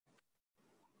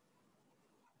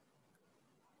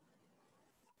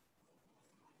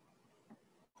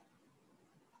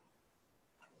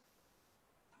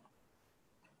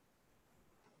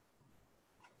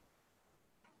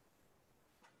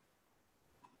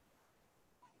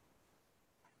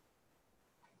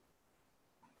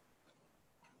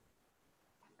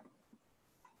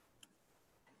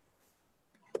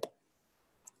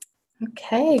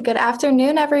Okay, good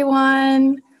afternoon,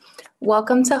 everyone.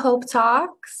 Welcome to Hope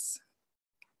Talks.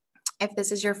 If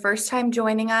this is your first time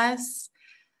joining us,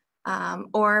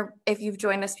 or if you've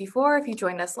joined us before, if you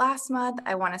joined us last month,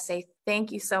 I want to say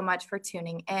thank you so much for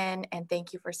tuning in and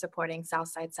thank you for supporting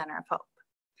Southside Center of Hope.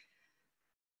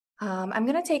 I'm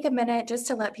going to take a minute just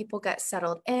to let people get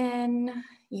settled in,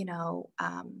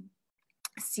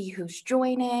 see who's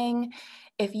joining.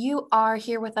 If you are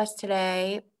here with us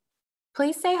today,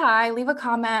 please say hi, leave a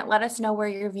comment, let us know where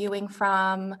you're viewing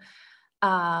from.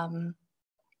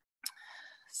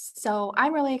 So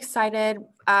I'm really excited.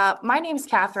 My name is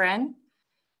Katherine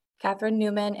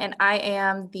Newman, and I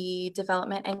am the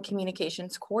Development and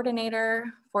Communications Coordinator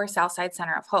for Southside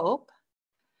Center of Hope.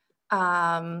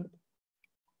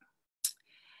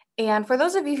 And for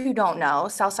those of you who don't know,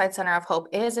 Southside Center of Hope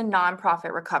is a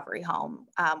nonprofit recovery home.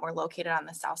 We're located on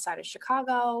the south side of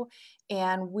Chicago,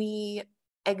 and we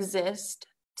exist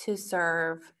to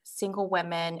serve single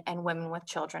women and women with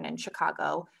children in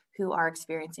Chicago who are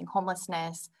experiencing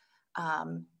homelessness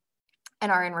and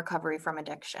are in recovery from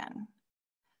addiction.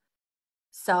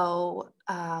 So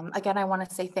again, I want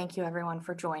to say thank you everyone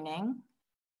for joining.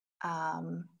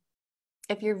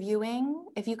 If you're viewing,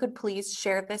 if you could please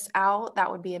share this out, that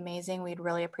would be amazing. We'd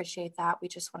really appreciate that. We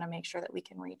just want to make sure that we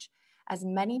can reach as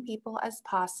many people as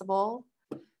possible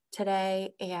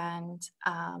today and,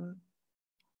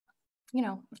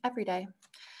 every day.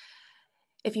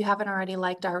 If you haven't already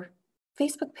liked our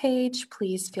Facebook page,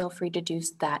 please feel free to do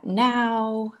that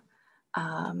now.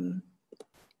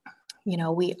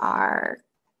 We are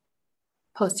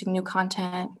posting new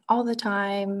content all the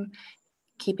time,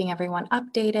 keeping everyone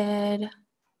updated.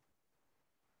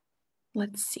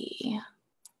 Let's see.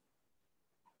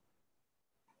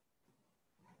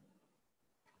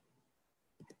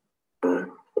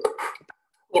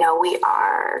 We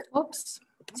are, oops.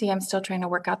 See, I'm still trying to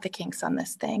work out the kinks on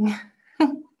this thing.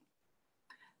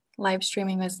 Live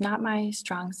streaming was not my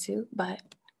strong suit, but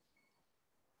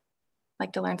I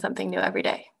like to learn something new every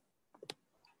day.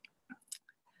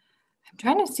 I'm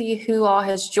trying to see who all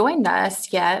has joined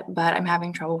us yet, but I'm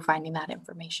having trouble finding that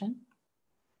information.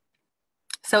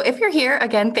 So if you're here,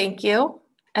 again, thank you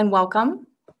and welcome.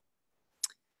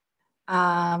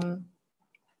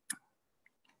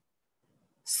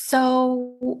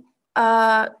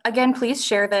 Again, please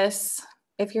share this.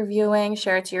 If you're viewing,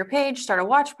 share it to your page, start a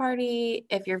watch party.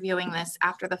 If you're viewing this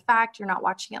after the fact, you're not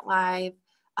watching it live,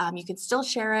 you can still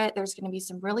share it. There's going to be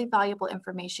some really valuable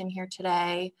information here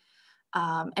today.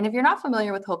 And if you're not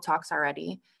familiar with Hope Talks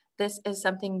already, this is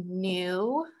something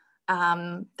new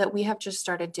that we have just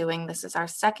started doing. This is our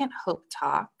second Hope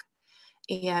Talk.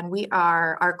 And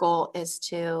our goal is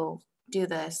to do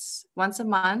this once a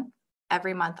month,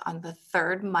 every month on the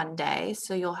third Monday.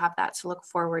 So you'll have that to look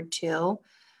forward to.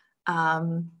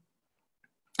 And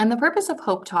the purpose of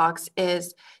Hope Talks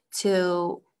is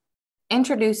to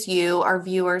introduce you, our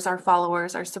viewers, our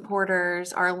followers, our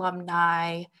supporters, our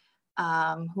alumni,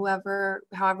 however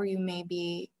you may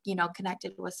be,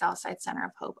 connected with Southside Center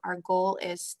of Hope. Our goal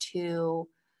is to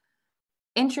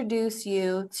introduce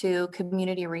you to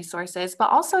community resources, but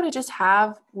also to just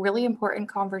have really important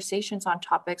conversations on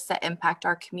topics that impact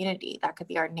our community. That could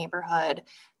be our neighborhood,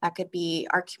 that could be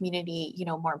our community,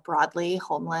 more broadly,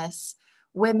 homeless,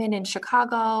 women in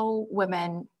Chicago,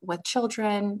 women with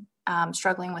children,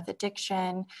 struggling with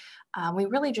addiction. We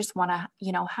really just want to,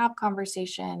 have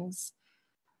conversations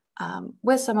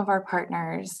with some of our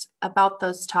partners about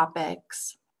those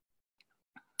topics.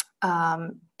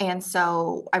 And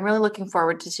so I'm really looking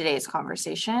forward to today's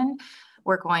conversation.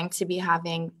 We're going to be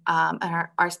having,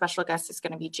 our special guest is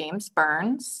going to be James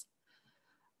Burns.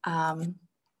 And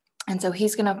so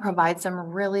he's going to provide some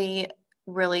really,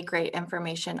 really great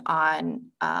information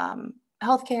on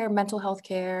healthcare, mental health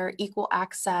care, equal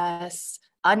access,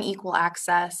 unequal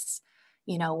access,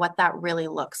 what that really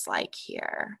looks like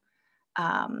here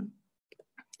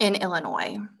in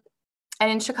Illinois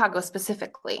and in Chicago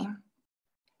specifically.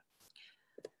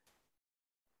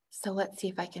 So let's see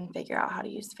if I can figure out how to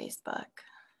use Facebook.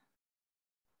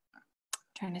 I'm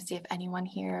trying to see if anyone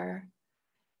here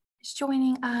is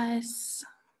joining us.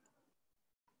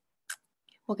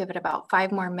 We'll give it about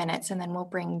 5 more minutes and then we'll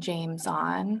bring James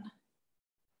on.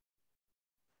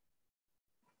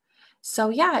 So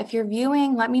yeah, if you're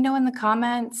viewing, let me know in the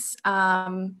comments,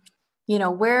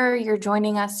 where you're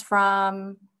joining us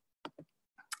from.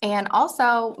 And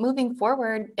also moving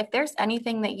forward, if there's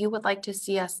anything that you would like to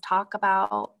see us talk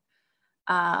about,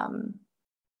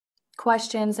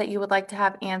 questions that you would like to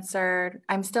have answered.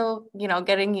 I'm still,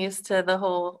 getting used to the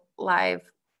whole live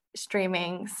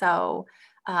streaming. So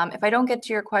if I don't get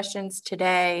to your questions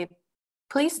today,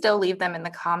 please still leave them in the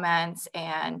comments,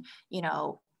 and,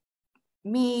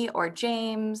 me or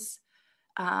James,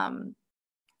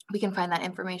 we can find that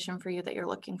information for you that you're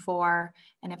looking for.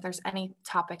 And if there's any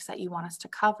topics that you want us to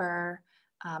cover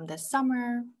this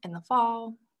summer, in the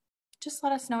fall, just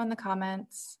let us know in the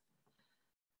comments.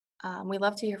 We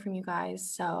love to hear from you guys.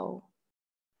 So,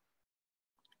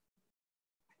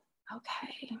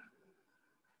 okay.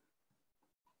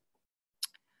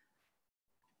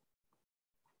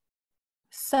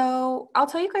 So I'll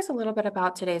tell you guys a little bit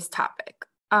about today's topic.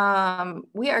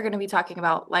 We are going to be talking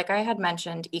about, like I had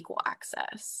mentioned, equal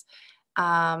access.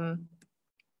 And,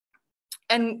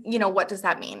 what does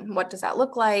that mean? What does that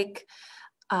look like?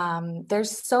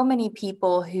 There's so many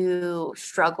people who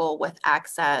struggle with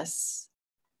access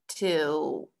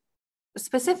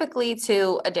specifically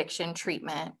to addiction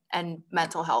treatment and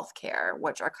mental health care,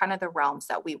 which are kind of the realms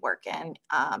that we work in.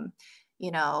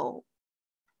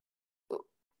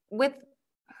 With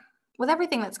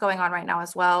everything that's going on right now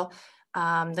as well,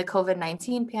 the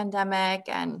COVID-19 pandemic,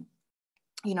 and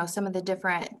some of the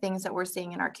different things that we're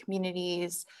seeing in our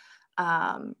communities,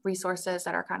 resources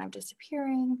that are kind of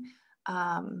disappearing.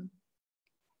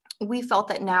 We felt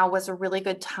that now was a really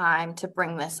good time to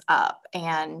bring this up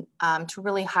and to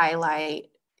really highlight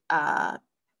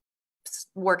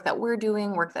work that we're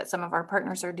doing, work that some of our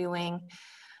partners are doing,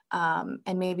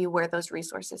 and maybe where those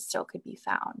resources still could be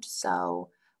found. So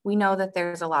we know that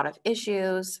there's a lot of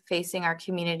issues facing our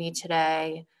community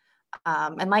today.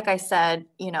 And like I said,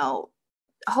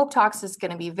 Hope Talks is going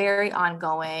to be very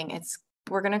ongoing.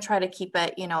 We're going to try to keep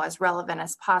it, as relevant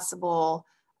as possible.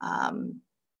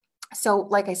 So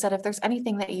like I said, if there's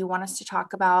anything that you want us to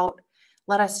talk about,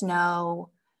 let us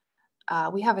know.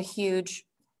 We have a huge,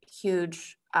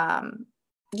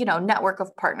 network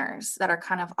of partners that are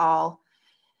kind of all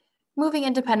moving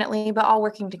independently, but all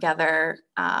working together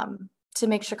to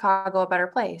make Chicago a better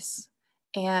place.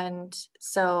 And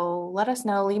so let us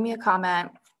know, leave me a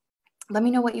comment, let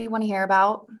me know what you want to hear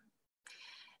about.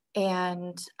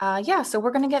 And so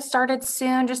we're going to get started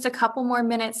soon. Just a couple more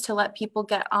minutes to let people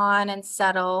get on and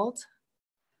settled.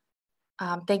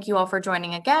 Thank you all for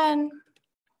joining again.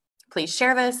 Please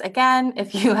share this again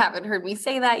if you haven't heard me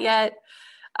say that yet.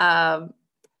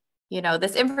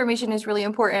 This information is really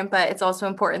important, but it's also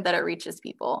important that it reaches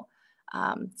people.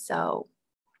 So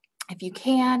if you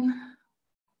can,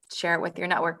 share it with your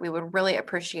network. We would really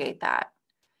appreciate that.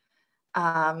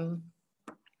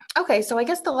 Okay, so I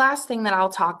guess the last thing that I'll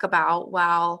talk about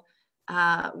while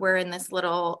we're in this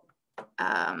little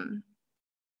front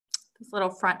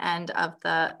end of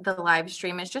the live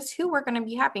stream is just who we're going to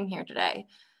be having here today.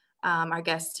 Our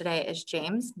guest today is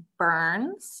James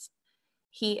Burns.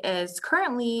 He is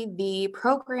currently the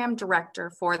program director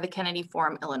for the Kennedy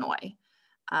Forum, Illinois.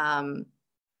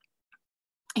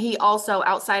 He also,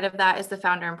 outside of that, is the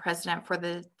founder and president for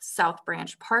the South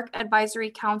Branch Park Advisory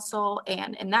Council.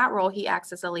 And in that role, he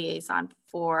acts as a liaison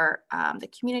for the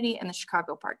community in the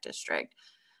Chicago Park District.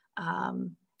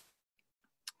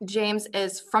 James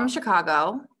is from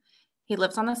Chicago. He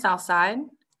lives on the South Side.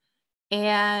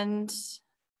 And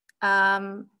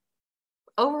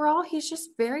overall, he's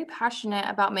just very passionate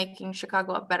about making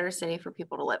Chicago a better city for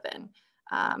people to live in.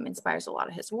 Inspires a lot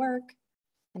of his work.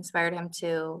 Inspired him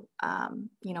to,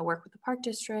 work with the Park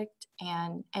District,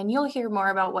 and you'll hear more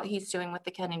about what he's doing with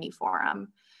the Kennedy Forum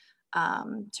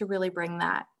to really bring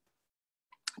that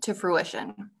to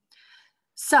fruition.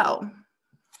 So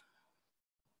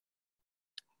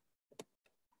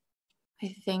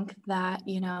I think that,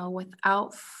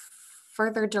 without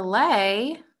further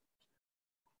delay,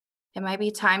 it might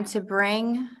be time to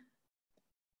bring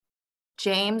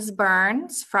James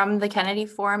Burns from the Kennedy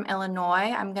Forum,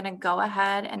 Illinois. I'm going to go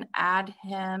ahead and add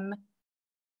him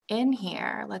in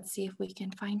here. Let's see if we can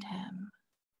find him.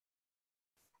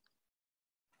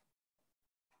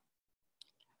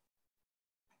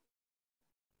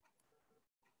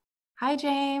 Hi,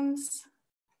 James.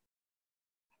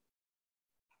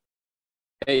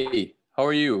 Hey, how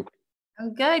are you?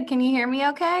 I'm good. Can you hear me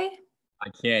okay? I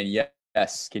can,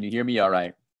 yes. Can you hear me all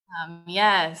right?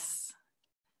 Yes.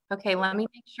 Okay, let me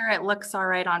make sure it looks all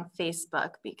right on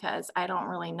Facebook because I don't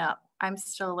really know. I'm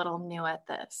still a little new at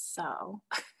this, so.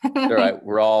 All right,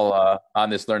 we're all on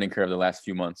this learning curve the last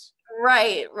few months.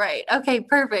 Right. Okay,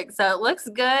 perfect. So it looks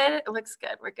good.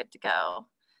 We're good to go.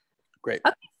 Great.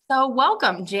 Okay, so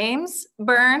welcome, James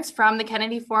Burns from the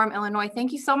Kennedy Forum, Illinois.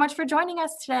 Thank you so much for joining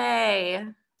us today.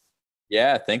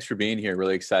 Yeah, thanks for being here.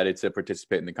 Really excited to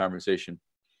participate in the conversation.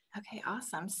 Okay,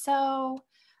 awesome. So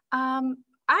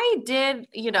I did,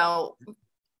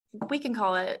 we can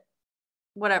call it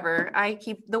whatever.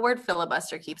 The word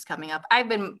filibuster keeps coming up. I've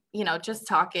been, just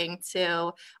talking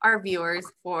to our viewers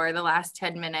for the last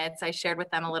 10 minutes. I shared with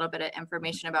them a little bit of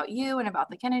information about you and about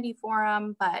the Kennedy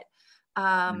Forum, but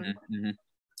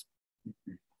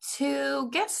to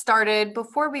get started,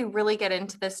 before we really get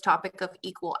into this topic of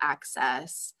equal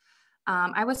access,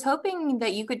 I was hoping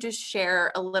that you could just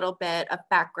share a little bit of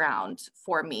background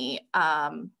for me.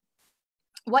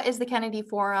 What is the Kennedy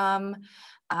Forum?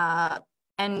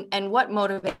 And what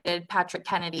motivated Patrick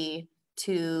Kennedy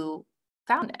to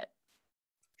found it?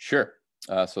 Sure.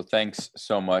 So thanks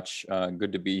so much.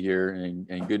 Good to be here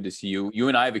and good to see you. You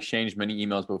and I have exchanged many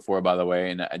emails before, by the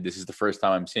way, and this is the first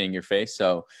time I'm seeing your face.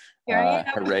 So hooray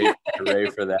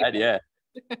for that. Yeah.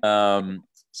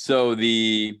 So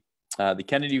the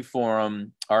Kennedy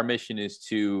Forum, our mission is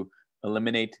to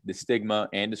eliminate the stigma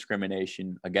and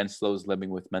discrimination against those living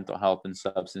with mental health and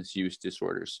substance use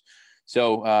disorders.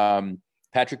 So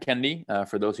Patrick Kennedy,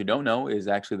 for those who don't know, is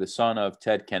actually the son of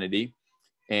Ted Kennedy,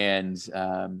 and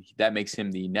that makes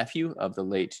him the nephew of the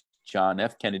late John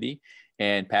F. Kennedy.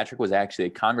 And Patrick was actually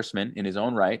a congressman in his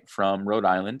own right from Rhode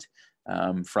Island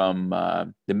from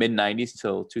the mid-90s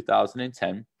till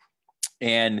 2010.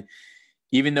 And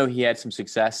even though he had some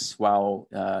success while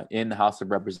in the House of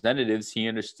Representatives, he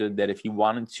understood that if he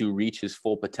wanted to reach his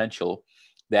full potential,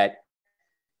 that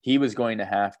he was going to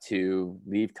have to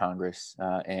leave Congress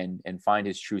and find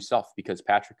his true self, because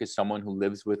Patrick is someone who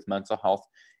lives with mental health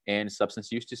and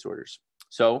substance use disorders.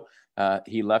 So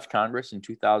he left Congress in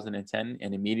 2010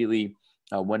 and immediately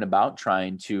went about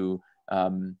trying to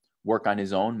work on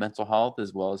his own mental health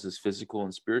as well as his physical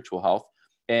and spiritual health.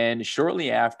 And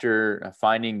shortly after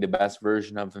finding the best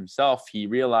version of himself, he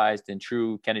realized in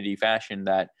true Kennedy fashion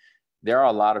that there are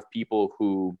a lot of people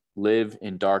who live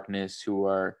in darkness, who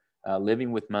are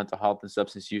living with mental health and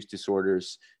substance use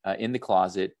disorders in the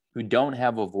closet, who don't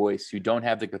have a voice, who don't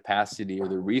have the capacity or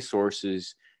the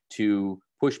resources to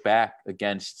push back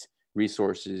against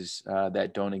resources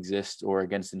that don't exist, or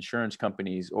against insurance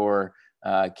companies, or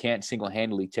can't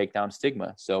single-handedly take down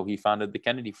stigma. So he founded the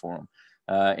Kennedy Forum.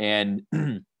 And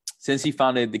since he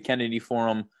founded the Kennedy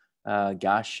Forum,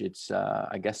 it's,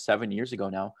 I guess, 7 years ago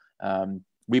now,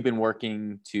 we've been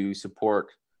working to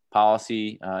support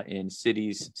policy in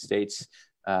cities, states,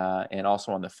 and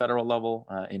also on the federal level.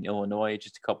 In Illinois,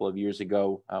 just a couple of years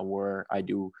ago, where I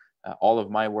do all of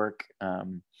my work,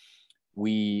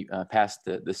 we passed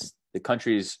the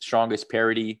country's strongest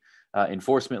parity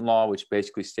enforcement law, which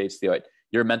basically states that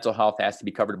your mental health has to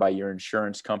be covered by your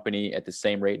insurance company at the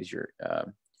same rate as your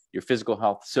physical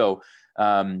health. So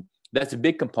that's a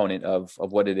big component of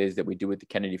what it is that we do with the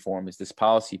Kennedy Forum, is this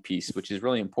policy piece, which is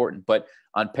really important. But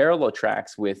on parallel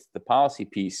tracks with the policy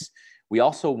piece, we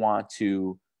also want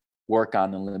to work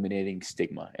on eliminating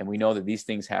stigma. And we know that these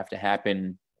things have to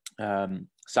happen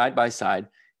side by side.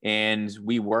 And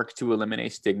we work to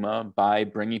eliminate stigma by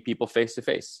bringing people face to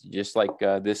face, just like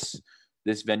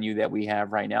this venue that we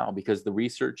have right now, because the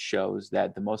research shows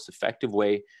that the most effective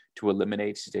way to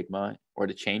eliminate stigma or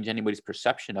to change anybody's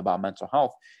perception about mental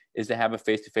health is to have a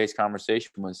face-to-face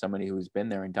conversation with somebody who's been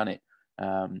there and done it.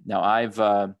 Now,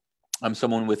 I'm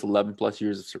someone with 11 plus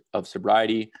years of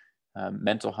sobriety.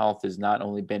 Mental health has not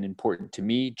only been important to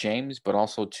me, James, but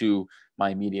also to my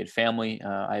immediate family.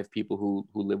 I have people who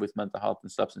live with mental health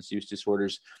and substance use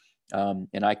disorders.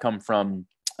 And I come from,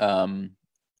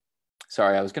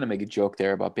 sorry, I was going to make a joke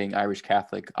there about being Irish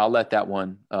Catholic. I'll let that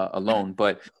one alone.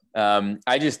 But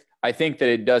I think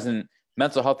that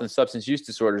mental health and substance use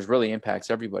disorders really impacts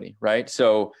everybody, right?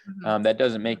 So that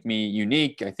doesn't make me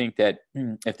unique. I think that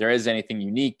if there is anything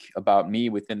unique about me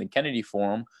within the Kennedy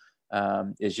Forum,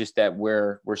 is just that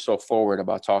we're so forward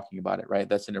about talking about it, right?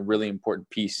 That's a really important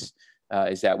piece,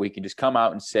 is that we can just come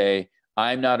out and say,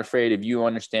 I'm not afraid of you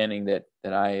understanding that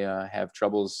I have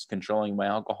troubles controlling my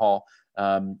alcohol,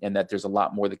 and that there's a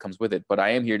lot more that comes with it. But I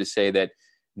am here to say that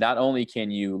not only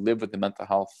can you live with a mental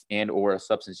health and or a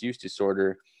substance use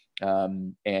disorder,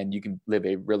 and you can live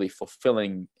a really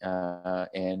fulfilling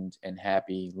and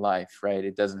happy life, right?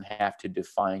 It doesn't have to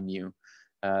define you.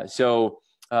 So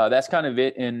that's kind of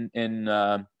it. In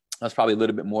that's probably a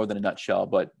little bit more than a nutshell,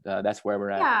 but that's where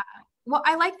we're at. Yeah. Well,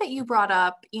 I like that you brought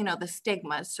up, the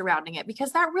stigmas surrounding it,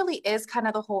 because that really is kind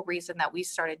of the whole reason that we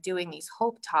started doing these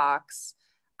Hope Talks,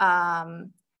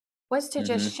 was to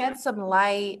just shed some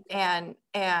light and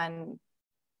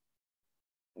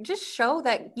just show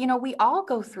that, we all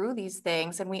go through these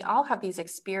things and we all have these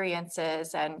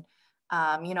experiences. And,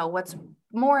 what's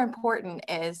more important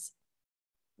is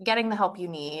getting the help you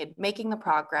need, making the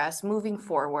progress, moving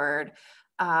forward.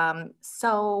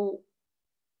 So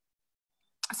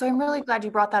So I'm really glad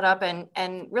you brought that up.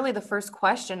 And really the first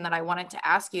question that I wanted to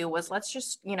ask you was, let's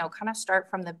just, kind of start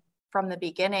from the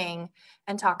beginning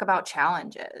and talk about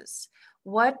challenges.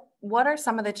 What are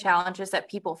some of the challenges that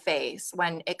people face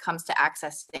when it comes to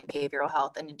accessing behavioral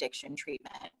health and addiction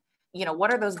treatment?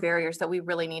 What are those barriers that we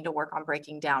really need to work on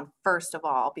breaking down first of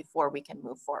all before we can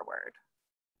move forward?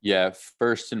 Yeah,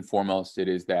 first and foremost, it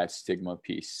is that stigma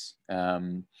piece.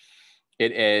 When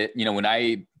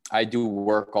I do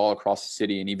work all across the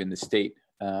city and even the state,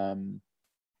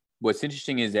 what's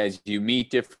interesting is as you meet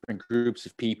different groups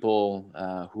of people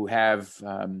who have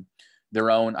their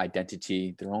own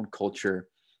identity, their own culture,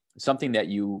 something that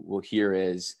you will hear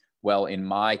is, well, in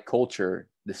my culture,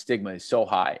 the stigma is so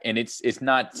high, and it's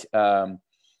not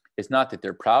that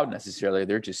they're proud necessarily.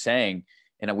 They're just saying.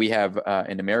 And we have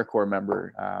an AmeriCorps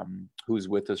member who's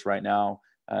with us right now.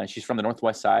 She's from the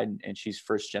Northwest side, and she's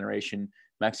first generation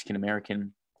Mexican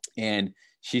American. And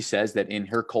she says that in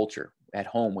her culture, at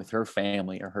home with her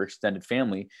family or her extended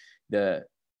family, the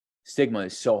stigma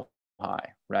is so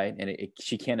high, right? And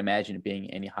she can't imagine it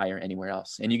being any higher anywhere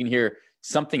else. And you can hear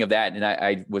something of that. And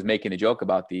I was making a joke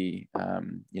about the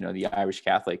Irish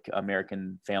Catholic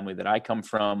American family that I come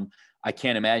from. I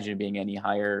can't imagine it being any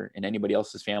higher in anybody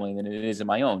else's family than it is in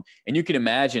my own. And you can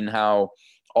imagine how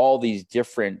all these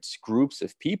different groups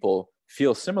of people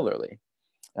feel similarly.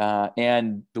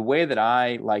 And the way that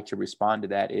I like to respond to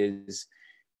that is,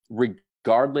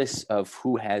 regardless of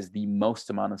who has the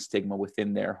most amount of stigma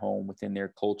within their home, within their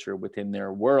culture, within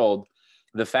their world,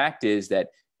 the fact is that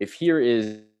if here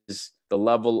is the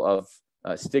level of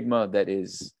stigma that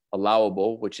is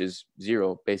allowable, which is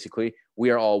 0, basically, we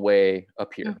are all way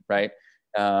up here, right?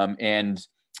 And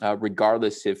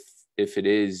regardless if it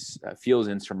is feels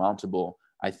insurmountable,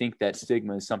 I think that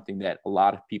stigma is something that a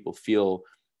lot of people feel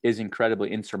is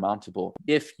incredibly insurmountable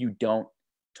if you don't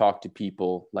talk to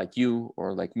people like you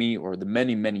or like me or the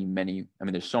many, many, many. I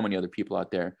mean, there's so many other people out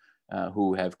there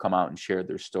who have come out and shared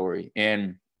their story.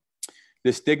 And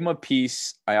the stigma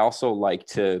piece, I also like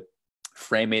to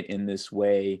frame it in this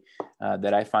way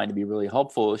that I find to be really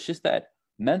helpful. It's just that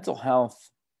mental health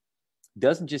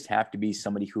doesn't just have to be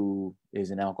somebody who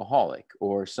is an alcoholic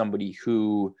or somebody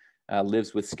who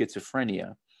lives with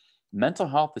schizophrenia. Mental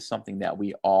health is something that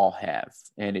we all have,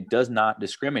 and it does not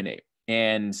discriminate.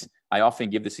 And I often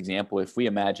give this example. If we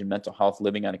imagine mental health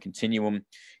living on a continuum,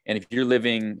 and if you're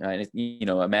living,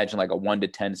 imagine like a 1 to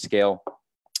 10 scale.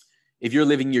 If you're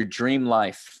living your dream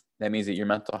life, that means that your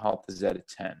mental health is at a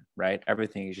 10, right?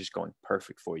 Everything is just going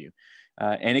perfect for you.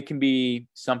 And it can be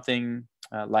something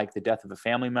like the death of a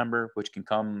family member, which can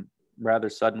come rather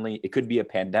suddenly. It could be a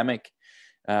pandemic.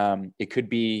 It could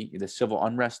be the civil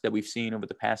unrest that we've seen over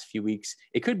the past few weeks.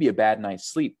 It could be a bad night's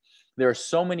sleep. There are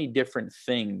so many different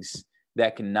things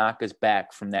that can knock us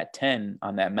back from that 10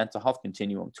 on that mental health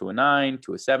continuum to a 9,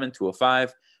 to a 7, to a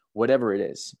 5, whatever it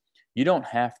is. You don't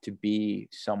have to be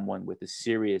someone with a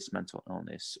serious mental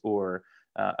illness or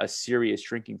a serious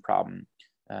drinking problem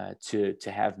to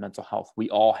have mental health. We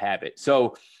all have it.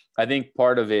 So I think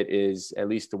part of it is, at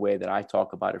least the way that I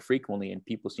talk about it frequently, and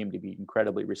people seem to be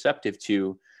incredibly receptive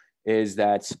to, is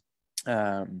that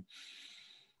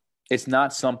it's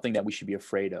not something that we should be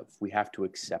afraid of. We have to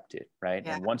accept it, right?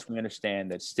 Yeah. And once we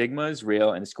understand that stigma is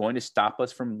real and it's going to stop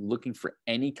us from looking for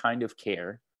any kind of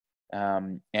care,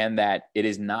 and that it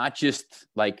is not just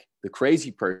like the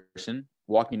crazy person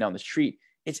walking down the street,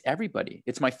 it's everybody.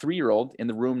 It's my 3-year-old in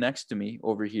the room next to me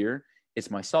over here.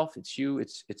 It's myself, it's you,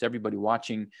 it's everybody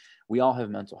watching. We all have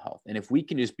mental health. And if we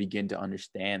can just begin to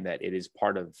understand that it is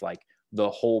part of like the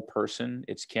whole person,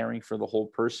 it's caring for the whole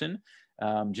person,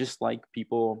 just like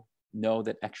people know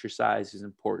that exercise is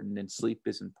important and sleep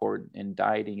is important and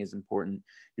dieting is important,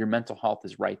 your mental health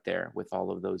is right there with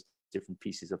all of those different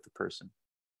pieces of the person.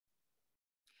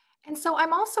 And so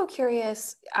I'm also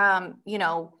curious,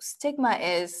 stigma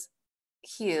is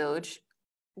huge.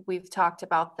 We've talked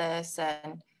about this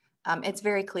and it's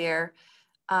very clear.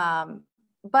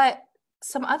 But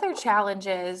some other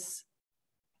challenges,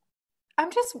 I'm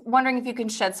just wondering if you can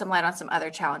shed some light on some other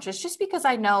challenges, just because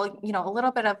I know, a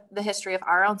little bit of the history of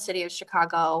our own city of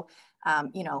Chicago,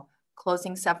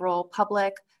 closing several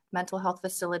public mental health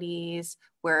facilities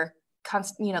where,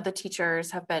 the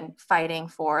teachers have been fighting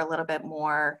for a little bit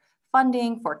more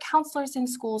funding for counselors in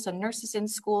schools and nurses in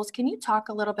schools. Can you talk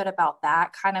a little bit about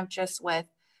that, kind of just with,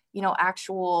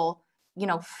 actual,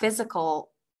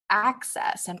 physical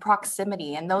access and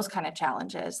proximity and those kind of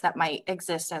challenges that might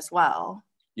exist as well?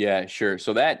 Yeah, sure.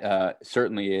 So that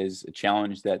certainly is a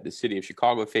challenge that the city of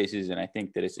Chicago faces. And I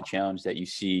think that it's a challenge that you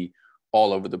see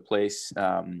all over the place.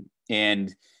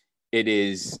 And it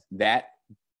is that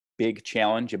big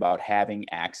challenge about having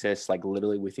access, like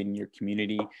literally within your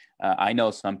community. I know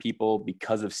some people,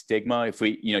 because of stigma, if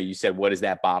we, you said, what is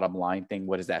that bottom line thing?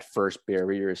 What is that first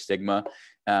barrier of stigma?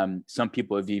 Some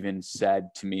people have even said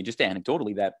to me, just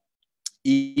anecdotally, that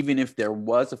even if there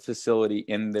was a facility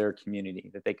in their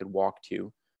community that they could walk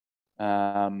to,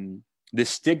 the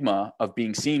stigma of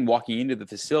being seen walking into the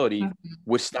facility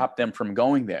would stop them from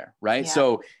going there, right? Yeah.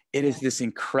 So it is this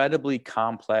incredibly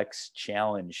complex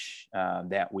challenge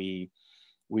that we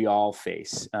all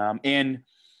face. And,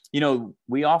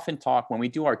 we often talk, when we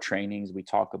do our trainings, we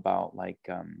talk about like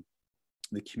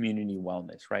the community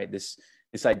wellness, right? This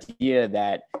idea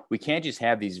that we can't just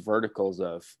have these verticals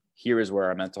of, here is where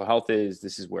our mental health is,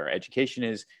 this is where education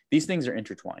is. These things are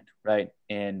intertwined, right?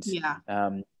 And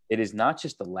it is not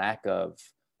just the lack of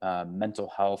mental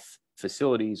health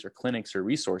facilities or clinics or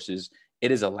resources.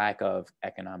 It is a lack of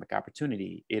economic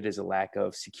opportunity. It is a lack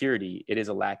of security. It is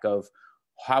a lack of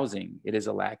housing. It is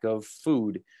a lack of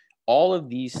food. All of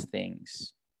these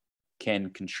things can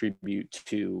contribute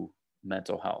to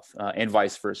mental health and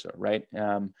vice versa, right?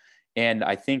 And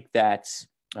I think that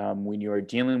when you are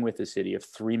dealing with a city of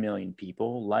 3 million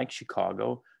people like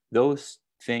Chicago, those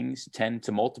things tend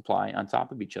to multiply on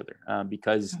top of each other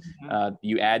because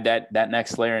you add that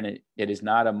next layer, and it is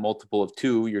not a multiple of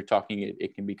 2. You're talking,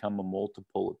 it can become a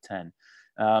multiple of 10.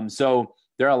 So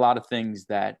there are a lot of things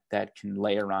that can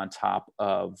layer on top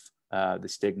of the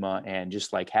stigma, and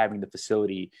just like having the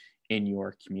facility in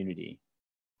your community.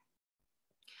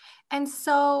 And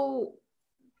so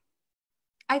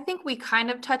I think we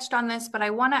kind of touched on this, but I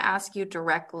want to ask you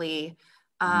directly,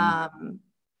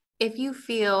 if you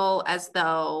feel as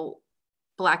though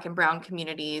Black and Brown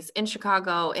communities in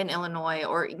Chicago, in Illinois,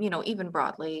 or, even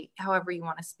broadly, however you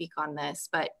want to speak on this,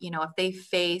 but, if they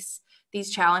face these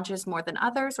challenges more than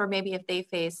others, or maybe if they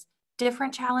face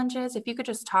different challenges, if you could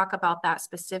just talk about that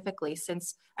specifically,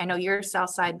 since I know you're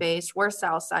Southside based, we're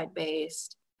Southside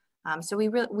based. So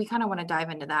we kind of want to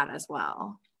dive into that as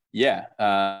well. Yeah.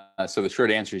 So the short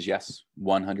answer is yes,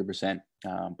 100%.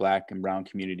 Black and Brown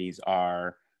communities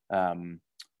are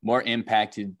more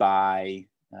impacted by,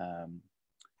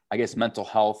 I guess, mental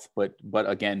health, but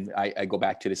again, I go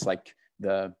back to this, like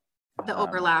the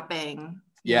overlapping.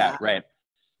 Yeah. Right.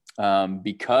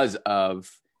 Because of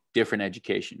different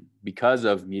education, because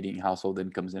of median household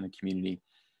incomes in a community,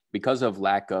 because of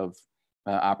lack of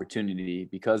opportunity,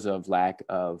 because of lack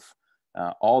of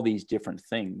all these different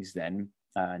things, then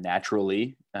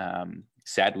naturally,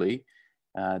 sadly,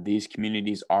 these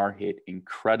communities are hit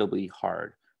incredibly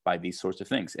hard by these sorts of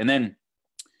things. And then,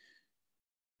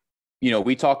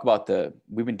 we talk about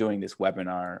we've been doing this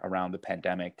webinar around the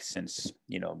pandemic since,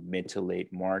 mid to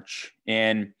late March,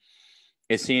 and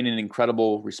it's seen an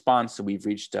incredible response. So we've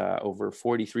reached over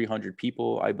 4,300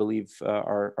 people, I believe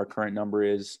our current number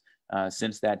is,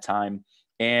 since that time.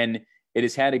 And it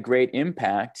has had a great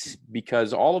impact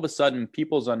because all of a sudden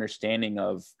people's understanding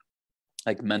of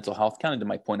like mental health, kind of to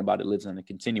my point about it lives on a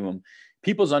continuum,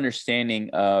 people's understanding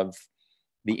of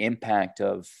the impact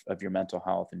of your mental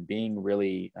health and being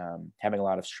really having a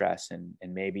lot of stress and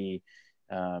maybe,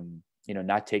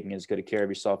 not taking as good a care of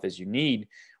yourself as you need.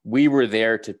 We were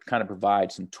there to kind of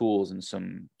provide some tools and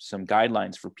some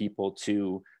guidelines for people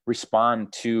to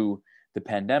respond to the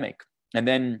pandemic. And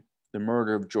then the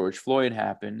murder of George Floyd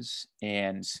happens,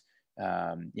 and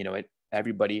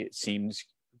everybody, it seems,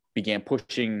 began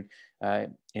pushing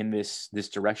in this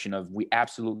direction of, we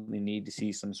absolutely need to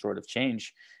see some sort of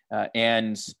change.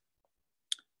 And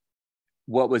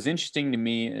what was interesting to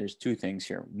me, there's 2 things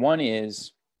here. One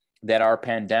is that our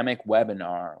pandemic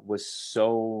webinar was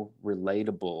so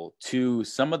relatable to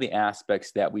some of the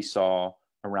aspects that we saw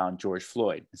around George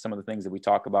Floyd. And some of the things that we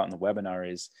talk about in the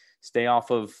webinar is stay off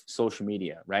of social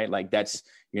media, right? Like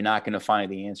you're not going to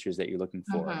find the answers that you're looking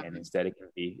for. And instead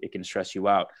it can stress you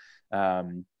out.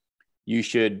 You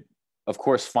should, of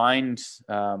course, find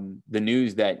the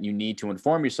news that you need to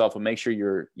inform yourself, and make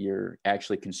sure you're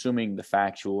actually consuming the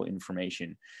factual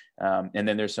information. And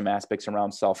then there's some aspects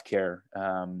around self-care,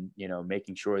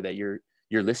 making sure that you're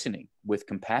listening with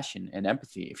compassion and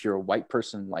empathy. If you're a white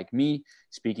person like me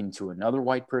speaking to another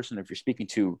white person, if you're speaking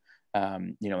to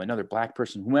another Black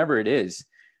person, whomever it is,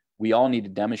 we all need to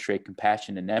demonstrate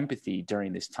compassion and empathy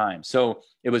during this time. So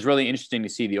it was really interesting to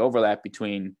see the overlap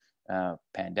between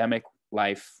pandemic,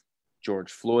 life,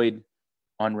 George Floyd,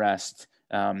 unrest,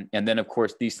 and then, of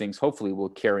course, these things hopefully will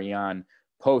carry on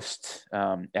post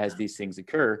as these things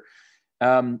occur.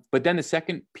 But then the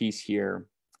second piece here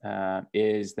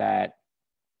is that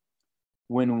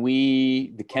when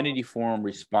the Kennedy Forum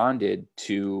responded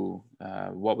to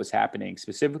what was happening,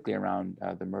 specifically around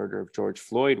the murder of George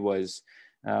Floyd, was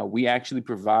we actually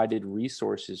provided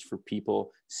resources for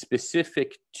people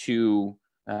specific to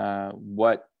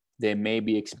what they may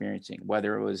be experiencing,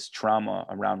 whether it was trauma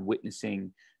around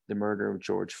witnessing the murder of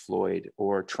George Floyd,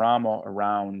 or trauma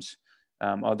around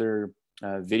other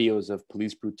videos of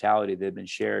police brutality that have been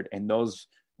shared. And those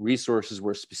resources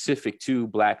were specific to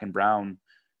Black and Brown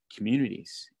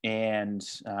communities. And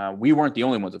we weren't the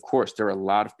only ones, of course. There are a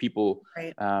lot of people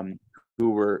Right.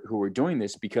 who were doing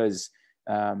this, because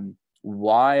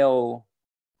while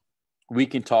we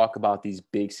can talk about these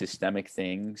big systemic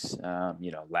things,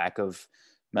 lack of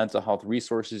mental health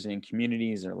resources in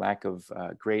communities, or lack of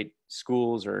great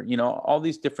schools, or, all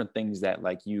these different things that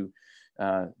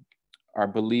are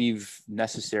believed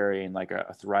necessary in like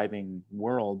a thriving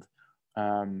world.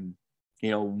 One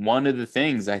of the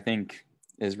things I think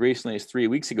as recently as 3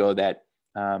 weeks ago that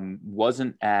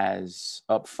wasn't as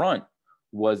upfront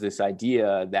was this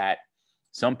idea that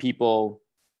some people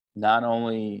not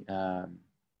only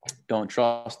don't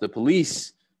trust the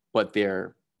police, but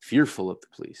they're fearful of the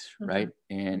police, right?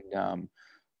 And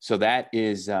so that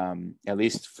is, at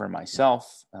least for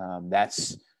myself,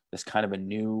 that's kind of a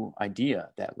new idea,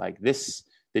 that like this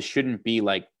shouldn't be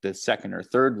like the second or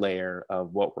third layer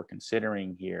of what we're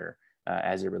considering here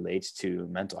as it relates to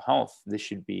mental health. This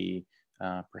should be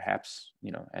perhaps,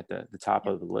 at the top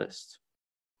of the list.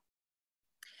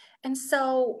 And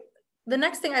so the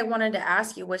next thing I wanted to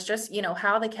ask you was just,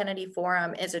 how the Kennedy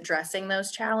Forum is addressing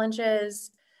those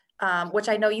challenges, which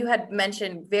I know you had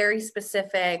mentioned very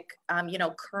specific,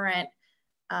 current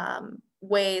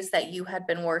ways that you had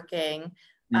been working.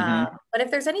 But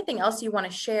if there's anything else you want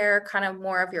to share, kind of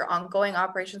more of your ongoing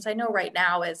operations, I know right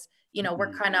now is,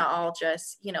 we're kind of all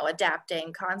just,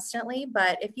 adapting constantly.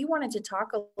 But if you wanted to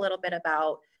talk a little bit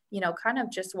about, kind of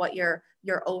just what your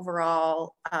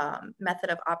overall method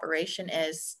of operation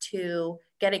is to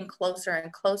getting closer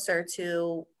and closer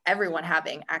to everyone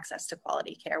having access to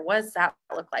quality care. What does that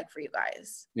look like for you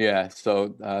guys? Yeah.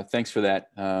 So thanks for that.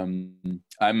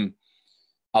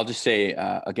 I'll just say,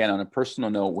 again, on a personal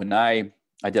note, when I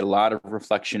did a lot of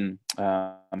reflection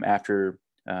after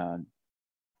the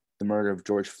murder of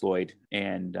George Floyd,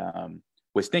 and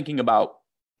was thinking about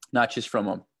not just from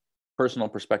a personal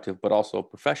perspective, but also a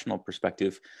professional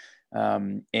perspective.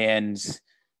 And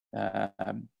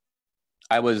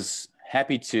I was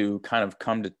happy to kind of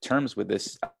come to terms with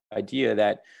this idea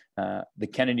that the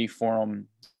Kennedy Forum,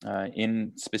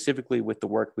 in specifically with the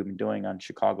work we've been doing on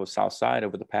Chicago's South Side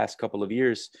over the past couple of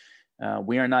years,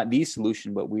 we are not the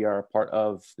solution, but we are a part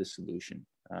of the solution,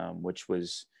 which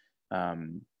was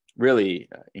really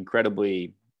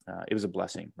incredibly, it was a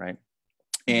blessing, right?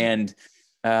 And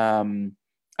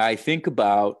I think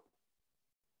about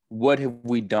what have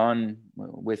we done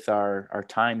with our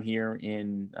time here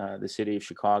in the city of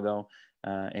Chicago.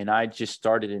 And I just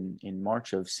started in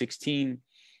March of 16.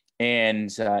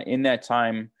 And in that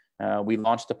time, we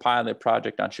launched a pilot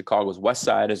project on Chicago's West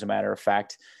Side, as a matter of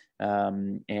fact.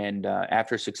 And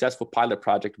after a successful pilot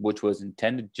project, which was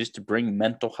intended just to bring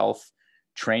mental health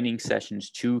training sessions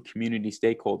to community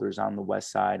stakeholders on the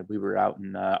West Side, we were out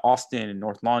in Austin and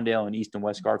North Lawndale and East and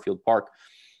West Garfield Park.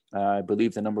 I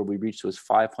believe the number we reached was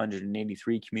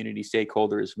 583 community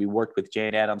stakeholders. We worked with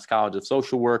Jane Addams College of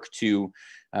Social Work to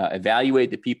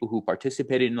evaluate the people who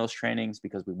participated in those trainings,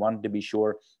 because we wanted to be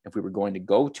sure if we were going to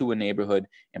go to a neighborhood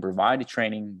and provide a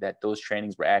training, that those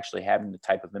trainings were actually having the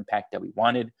type of impact that we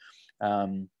wanted.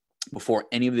 Before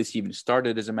any of this even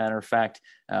started, as a matter of fact,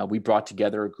 we brought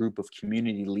together a group of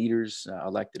community leaders,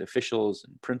 elected officials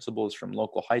and principals from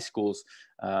local high schools,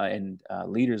 and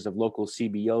leaders of local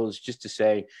CBOs, just to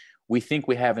say, we think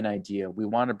we have an idea. We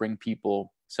want to bring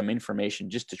people some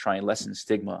information just to try and lessen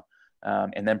stigma,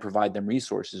 and then provide them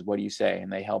resources. What do you say?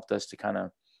 And they helped us to kind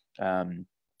of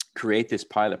create this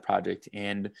pilot project.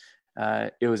 And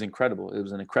it was incredible. It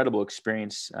was an incredible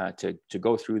experience to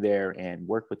go through there and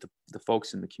work with the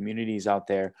folks in the communities out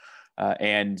there.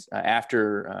 And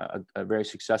after a very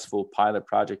successful pilot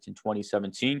project in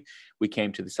 2017, we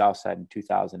came to the South Side in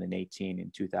 2018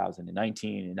 and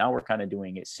 2019, and now we're kind of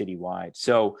doing it citywide.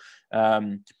 So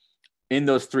in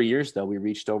those 3 years, though, we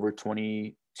reached over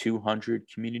 2,200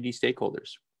 community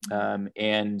stakeholders.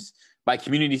 And by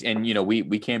communities, and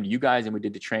we came to you guys and we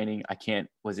did the training.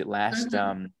 Was it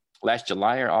last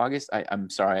July or August? I'm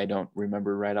sorry, I don't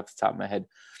remember right off the top of my head.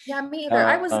 Yeah, me either.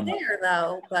 I was there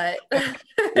though, but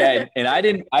yeah, and I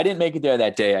didn't make it there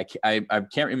that day. I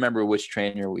can't remember which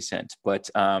trainer we sent, but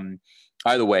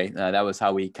either way, that was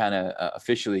how we kind of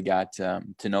officially got to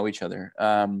know each other.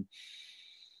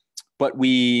 But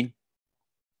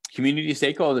community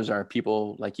stakeholders are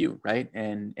people like you, right?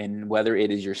 And whether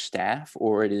it is your staff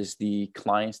or it is the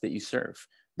clients that you serve,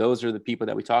 those are the people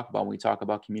that we talk about when we talk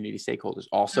about community stakeholders.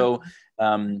 Also,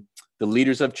 the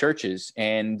leaders of churches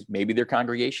and maybe their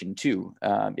congregation too.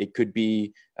 It could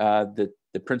be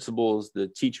the principals, the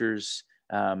teachers,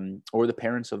 or the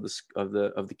parents of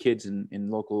the kids in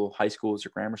local high schools or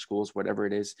grammar schools, whatever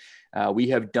it is. We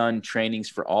have done trainings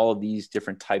for all of these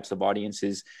different types of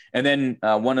audiences. And then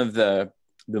one of the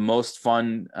most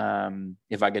fun,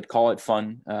 if I could call it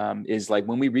fun, is like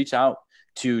when we reach out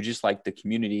to just like the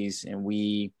communities and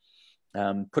we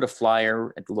put a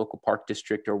flyer at the local park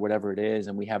district or whatever it is,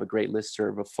 and we have a great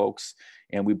listserv of folks,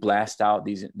 and we blast out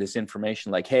this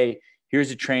information like, hey,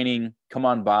 here's a training, come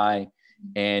on by.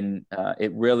 And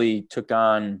it really took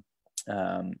on,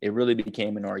 it really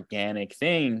became an organic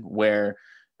thing where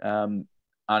on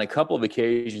a couple of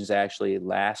occasions, actually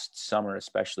last summer,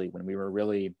 especially when we were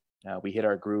really, we hit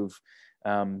our groove,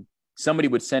 somebody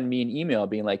would send me an email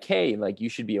being like, hey, like you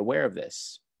should be aware of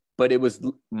this. But it was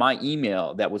my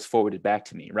email that was forwarded back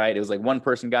to me, right? It was like one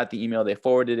person got the email, they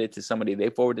forwarded it to somebody, they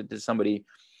forwarded it to somebody,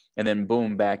 and then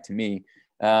boom, back to me.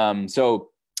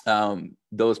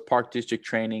 Those park district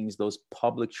trainings, those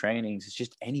public trainings, it's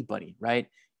just anybody, right?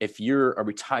 If you're a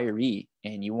retiree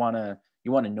and you want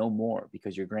to know more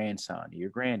because your grandson or your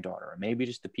granddaughter, or maybe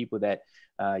just the people that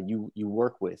you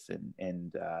work with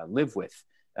and live with,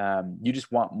 you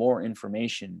just want more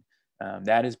information.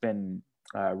 That has been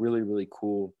really, really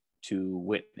cool to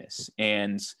witness.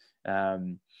 And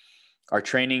our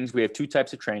trainings, we have two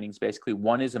types of trainings. Basically,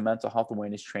 one is a mental health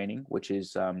awareness training, which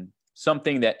is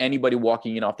something that anybody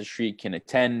walking in off the street can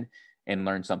attend and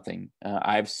learn something.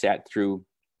 I've sat through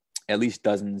at least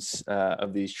dozens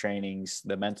of these trainings,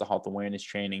 the mental health awareness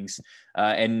trainings,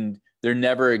 and they're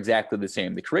never exactly the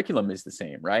same. The curriculum is the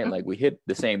same, right? Like we hit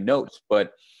the same notes,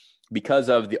 but because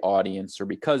of the audience or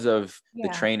because of the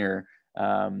trainer,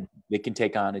 they can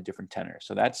take on a different tenor.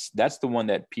 So that's the one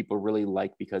that people really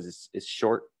like because it's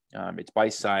short, it's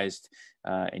bite-sized,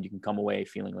 and you can come away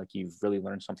feeling like you've really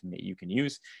learned something that you can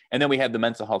use. And then we have the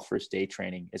mental health first aid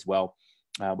training as well,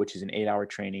 which is an 8-hour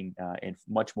training and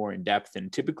much more in depth.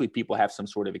 And typically people have some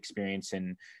sort of experience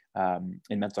in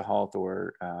mental health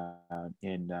or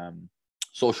in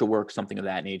social work, something of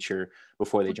that nature,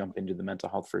 before they jump into the mental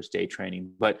health first aid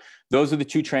training. But those are the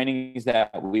two trainings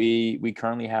that we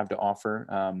currently have to offer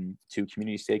to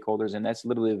community stakeholders, and that's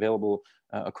literally available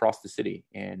across the city.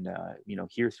 And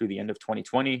here through the end of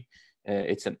 2020,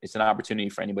 it's an opportunity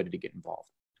for anybody to get involved.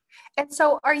 And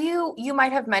so you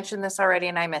might have mentioned this already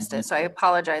and I missed it, so I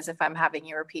apologize if I'm having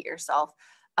you repeat yourself.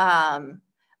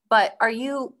 But are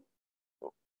you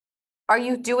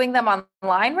doing them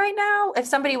online right now? If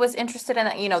somebody was interested in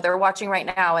it, they're watching right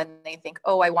now and they think,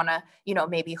 oh, I want to,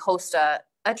 maybe host a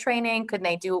training, could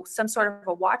they do some sort of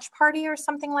a watch party or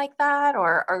something like that?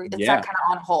 Or is that kind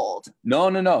of on hold?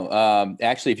 No.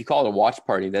 Actually, if you call it a watch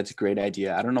party, that's a great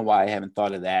idea. I don't know why I haven't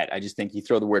thought of that. I just think you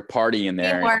throw the word party in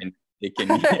there and it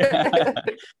can,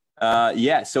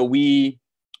 so we,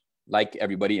 like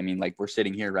everybody, I mean, like we're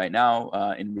sitting here right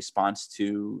now in response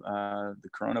to the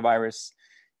coronavirus,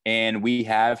 and we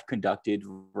have conducted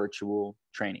virtual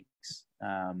trainings,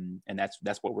 and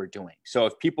that's what we're doing. So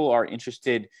if people are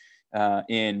interested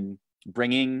in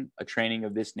bringing a training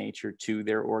of this nature to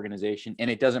their organization, and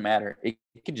it doesn't matter, it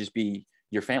could just be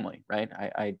your family, right?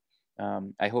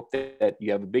 I hope that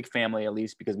you have a big family, at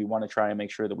least, because we want to try and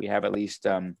make sure that we have at least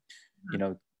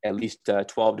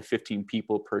 12 to 15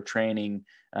 people per training,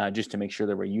 just to make sure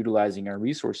that we're utilizing our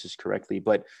resources correctly.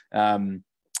 But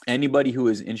anybody who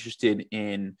is interested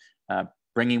in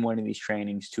bringing one of these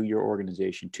trainings to your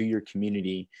organization, to your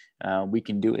community, we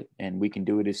can do it. And we can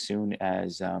do it as soon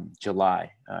as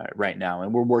July right now.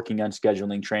 And we're working on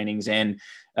scheduling trainings. And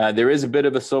there is a bit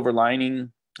of a silver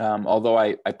lining, although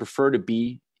I prefer to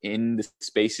be in the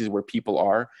spaces where people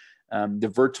are. The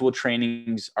virtual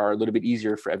trainings are a little bit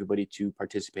easier for everybody to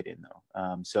participate in,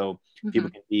 though. So people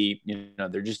can be,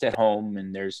 they're just at home,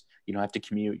 and you don't have to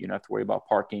commute. You don't have to worry about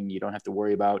parking. You don't have to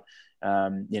worry about,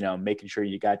 making sure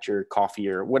you got your coffee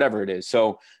or whatever it is.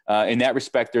 So in that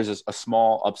respect, there's a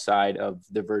small upside of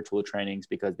the virtual trainings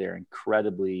because they're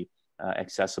incredibly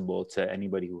accessible to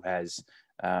anybody who has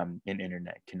an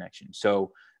internet connection.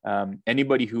 So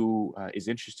anybody who is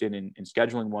interested in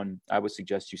scheduling one, I would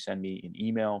suggest you send me an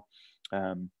email.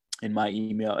 In my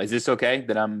email, is this okay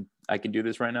that I can do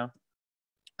this right now?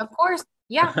 Of course,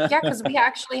 yeah, because we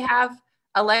actually have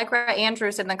Allegra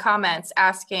Andrews in the comments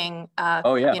asking,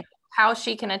 how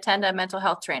she can attend a mental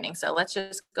health training. So let's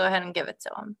just go ahead and give it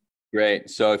to them. Great.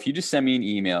 So if you just send me an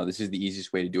email, this is the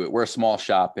easiest way to do it. We're a small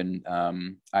shop, and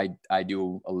I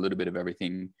do a little bit of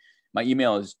everything. My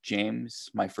email is James,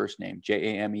 my first name,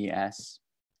 JAMES,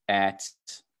 at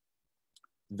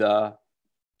the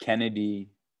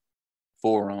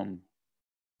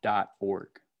kennedyforum.org.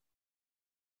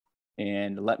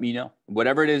 And let me know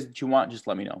whatever it is that you want. Just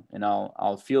let me know, and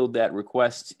I'll field that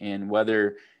request. And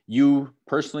whether you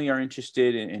personally are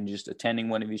interested in just attending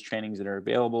one of these trainings that are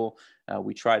available,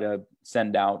 we try to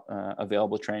send out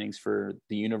available trainings for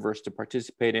the universe to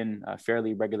participate in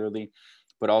fairly regularly.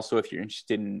 But also, if you're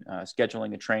interested in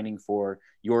scheduling a training for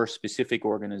your specific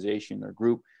organization or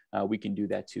group, we can do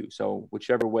that too. So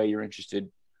whichever way you're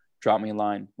interested, drop me a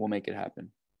line. We'll make it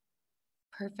happen.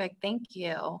 Perfect. Thank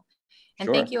you. And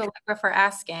Sure. thank you, Allegra, for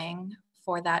asking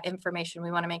for that information.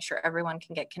 We want to make sure everyone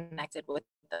can get connected with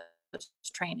those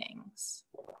trainings.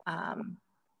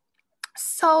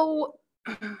 So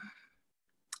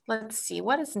let's see,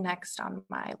 what is next on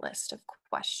my list of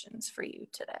questions for you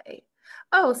today?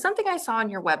 Oh, something I saw on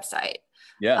your website.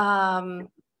 Yeah.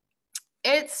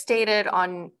 It stated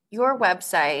on your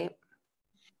website,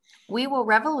 we will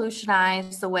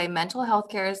revolutionize the way mental health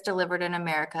care is delivered in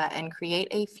America and create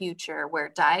a future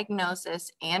where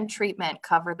diagnosis and treatment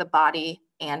cover the body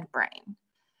and brain.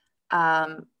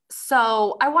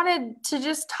 So I wanted to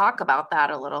just talk about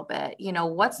that a little bit. You know,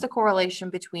 what's the correlation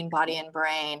between body and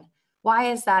brain?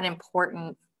 Why is that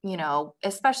important, you know,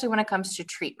 especially when it comes to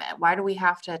treatment? Why do we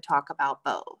have to talk about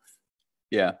both?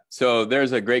 Yeah. So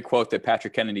there's a great quote that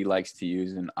Patrick Kennedy likes to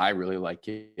use, and I really like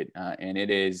it. And it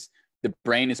is, the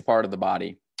brain is part of the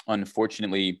body.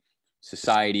 Unfortunately,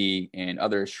 society and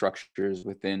other structures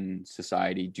within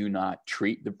society do not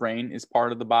treat the brain as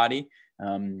part of the body.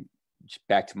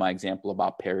 Back to my example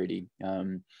about parity,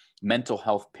 mental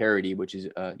health parity, which is,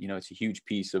 it's a huge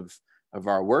piece of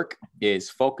our work, is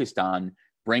focused on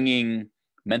bringing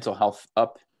mental health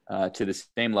up to the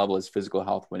same level as physical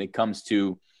health when it comes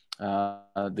to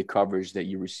the coverage that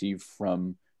you receive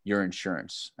from your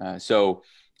insurance. So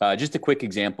just a quick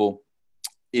example.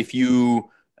 If you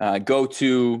go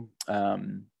to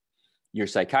your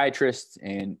psychiatrist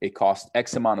and it costs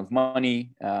X amount of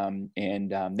money, and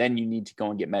then you need to go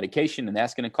and get medication, and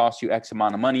that's going to cost you X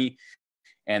amount of money,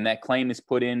 and that claim is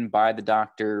put in by the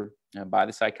doctor, by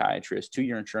the psychiatrist to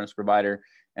your insurance provider,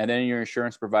 and then your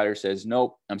insurance provider says,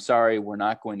 nope, I'm sorry, we're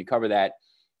not going to cover that.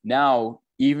 Now,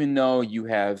 even though you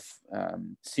have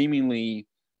seemingly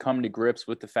come to grips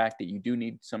with the fact that you do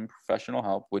need some professional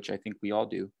help, which I think we all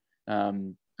do,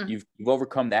 you've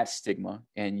overcome that stigma,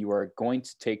 and you are going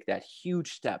to take that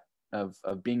huge step of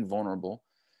being vulnerable.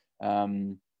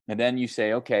 And then you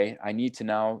say, okay, I need to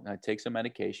now take some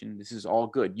medication. This is all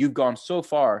good. You've gone so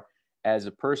far as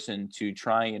a person to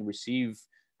try and receive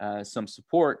some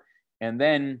support. And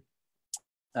then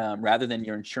rather than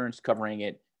your insurance covering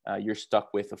it, you're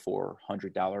stuck with a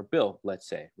 $400 bill, let's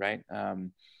say, right?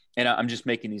 And I'm just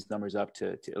making these numbers up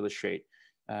to illustrate.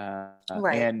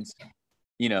 Right. And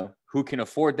you know, who can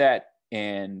afford that,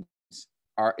 and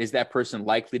is that person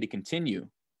likely to continue?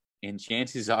 And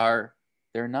chances are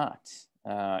they're not.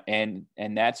 And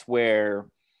that's where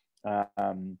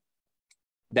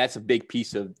that's a big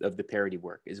piece of the parity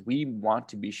work, is we want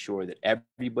to be sure that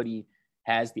everybody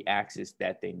has the access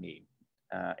that they need,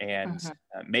 and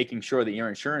making sure that your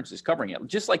insurance is covering it.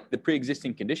 Just like the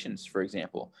pre-existing conditions, for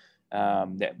example,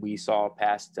 that we saw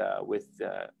passed with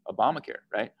Obamacare,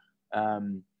 right?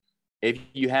 If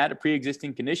you had a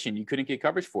pre-existing condition, you couldn't get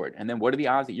coverage for it. And then what are the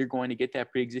odds that you're going to get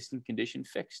that pre-existing condition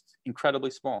fixed?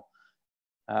 Incredibly small.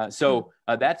 So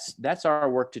that's our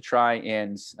work to try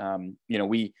and,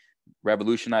 we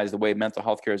revolutionize the way mental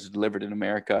health care is delivered in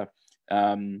America.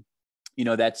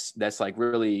 That's like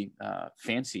really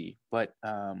fancy, but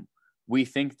we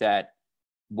think that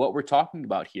what we're talking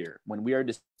about here, when we are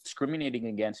discriminating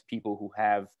against people who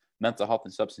have mental health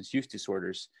and substance use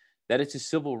disorders, that it's a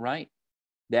civil right,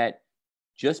 that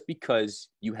just because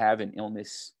you have an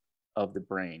illness of the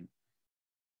brain,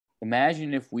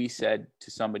 imagine if we said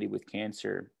to somebody with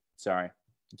cancer, sorry,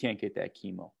 you can't get that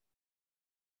chemo.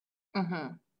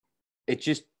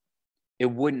 It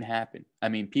wouldn't happen. I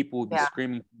mean, people would be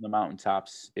screaming from the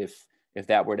mountaintops if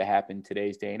that were to happen in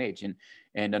today's day and age.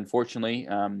 And unfortunately,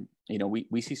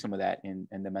 we see some of that in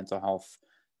the mental health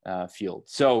field.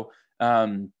 So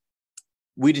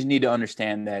we just need to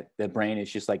understand that the brain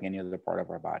is just like any other part of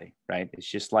our body, right? It's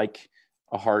just like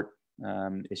a heart.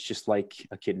 It's just like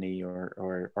a kidney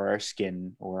or our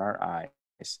skin or our eyes.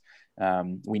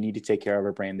 We need to take care of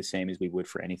our brain the same as we would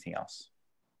for anything else.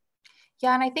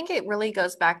 Yeah. And I think it really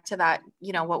goes back to that,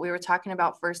 what we were talking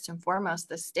about first and foremost,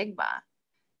 the stigma.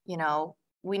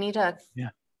 We need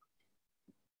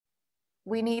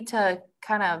to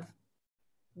kind of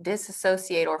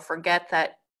disassociate or forget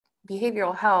that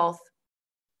behavioral health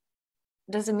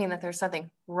doesn't mean that there's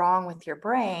something wrong with your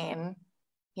brain.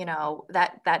 you know,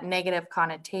 that negative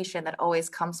connotation that always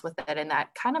comes with it. And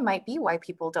that kind of might be why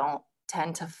people don't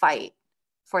tend to fight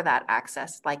for that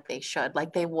access like they should,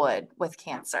 like they would with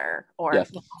cancer or Yes.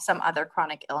 you know, some other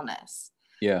chronic illness.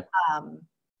 Yeah.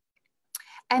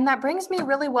 And that brings me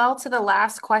really well to the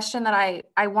last question that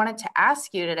I wanted to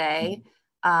ask you today,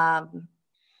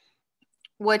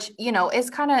 which, you know, is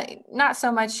kind of not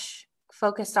so much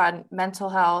focused on mental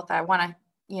health. I want to,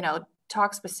 you know,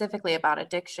 talk specifically about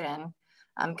addiction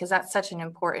because that's such an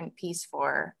important piece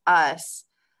for us.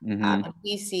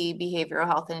 We see behavioral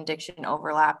health and addiction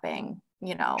overlapping,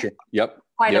 you know, Sure. Yep.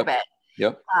 quite Yep. a bit.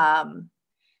 Yep.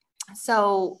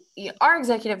 So our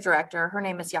executive director, her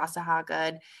name is Yasa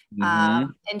Hagood,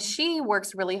 and she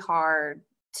works really hard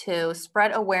to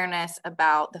spread awareness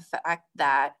about the fact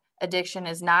that addiction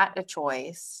is not a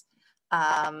choice,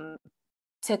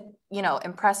 to, you know,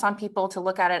 impress on people to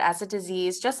look at it as a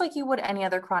disease, just like you would any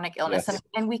other chronic illness. Yes.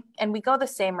 And we go the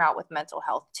same route with mental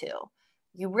health too.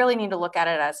 You really need to look at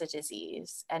it as a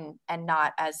disease and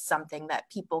not as something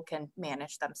that people can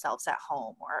manage themselves at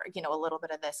home, or, you know, a little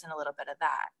bit of this and a little bit of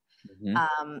that.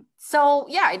 So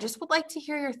yeah, I just would like to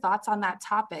hear your thoughts on that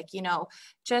topic, you know,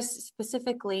 just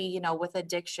specifically, you know, with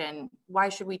addiction, why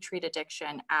should we treat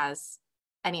addiction as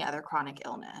any other chronic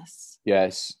illness?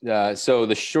 Yes. So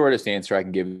the shortest answer I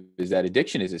can give is that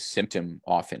addiction is a symptom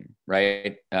often,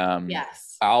 right?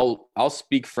 Yes. I'll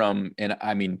speak from, and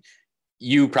I mean,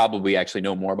 you probably actually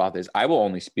know more about this. I will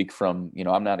only speak from, you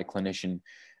know, I'm not a clinician,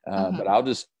 but I'll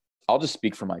just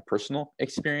speak from my personal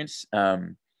experience.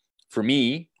 For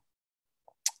me,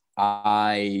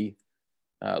 I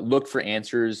look for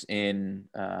answers in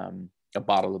a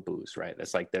bottle of booze, right?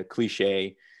 That's like the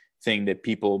cliche thing that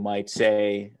people might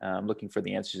say, looking for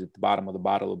the answers at the bottom of the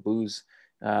bottle of booze.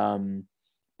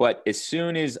 But as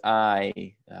soon as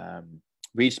I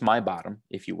reached my bottom,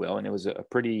 if you will, and it was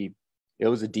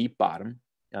a deep bottom,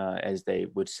 as they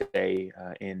would say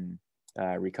in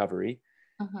recovery,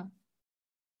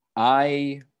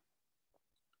 I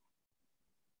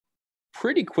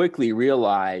pretty quickly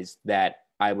realized that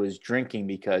I was drinking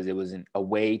because it was a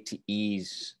way to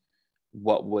ease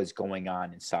what was going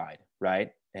on inside,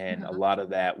 right? And a lot of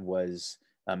that was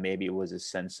maybe it was a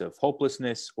sense of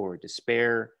hopelessness or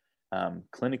despair.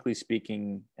 Clinically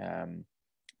speaking,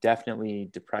 definitely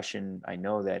depression. I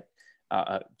know that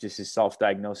just as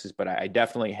self-diagnosis, but I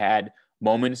definitely had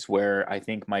moments where I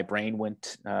think my brain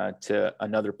went to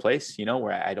another place, you know,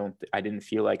 where I didn't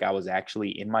feel like I was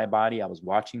actually in my body. I was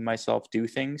watching myself do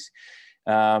things.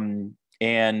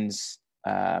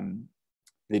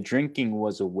 The drinking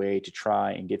was a way to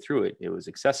try and get through it. It was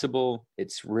accessible.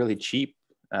 It's really cheap.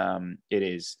 It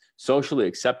is socially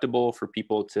acceptable for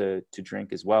people to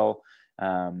drink as well.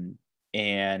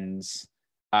 And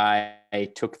I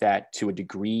took that to a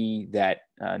degree that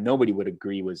nobody would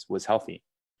agree was healthy.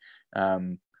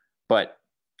 But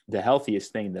the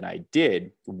healthiest thing that I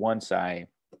did once I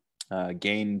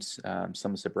gained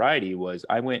some sobriety was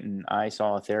I went and I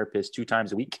saw a therapist 2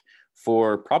 times a week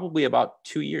for probably about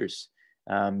 2 years,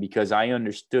 because I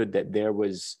understood that there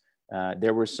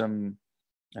were some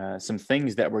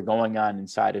things that were going on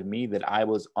inside of me that I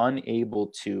was unable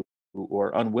to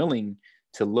or unwilling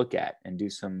to look at and do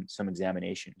some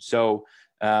examination. So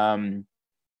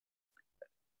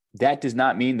that does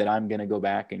not mean that I'm going to go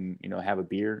back and, you know, have a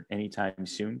beer anytime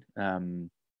soon,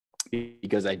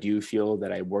 because I do feel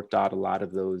that I worked out a lot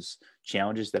of those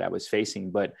challenges that I was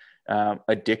facing. But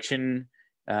addiction,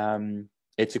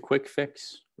 it's a quick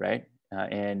fix, right?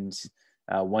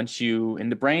 Once you in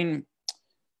the brain,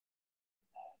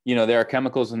 you know, there are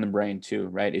chemicals in the brain too,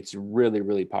 right? It's really,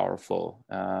 really powerful.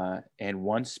 And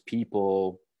once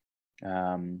people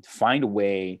find a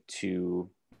way to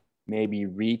maybe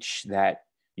reach that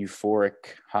euphoric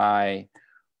high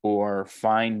or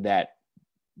find that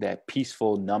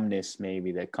peaceful numbness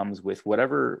maybe that comes with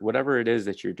whatever it is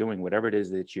that you're doing, whatever it is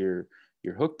that you're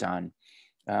hooked on,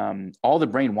 all the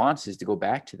brain wants is to go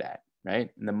back to that, right?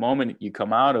 And the moment you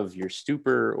come out of your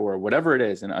stupor or whatever it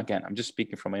is, and again, I'm just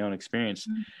speaking from my own experience,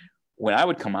 when I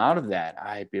would come out of that,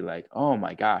 I'd be like, oh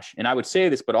my gosh. And I would say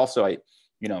this, but also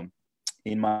you know,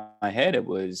 in my head, it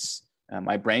was,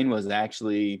 my brain was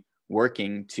actually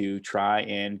working to try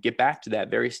and get back to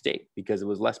that very state because it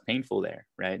was less painful there,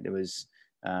 right? There was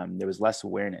less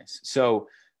awareness. So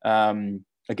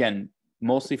again,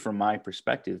 mostly from my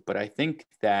perspective, but I think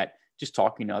that just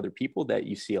talking to other people that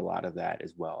you see a lot of that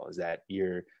as well, is that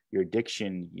your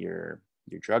addiction, your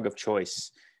drug of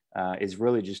choice is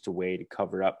really just a way to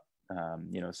cover up,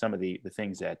 you know, some of the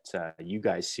things that you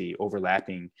guys see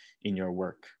overlapping in your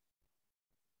work.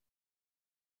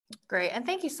 Great. And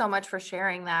thank you so much for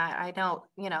sharing that. I know,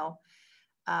 you know,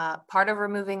 part of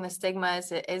removing the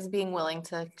stigmas is being willing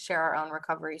to share our own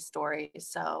recovery stories.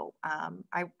 So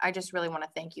I just really want to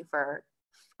thank you for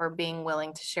being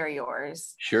willing to share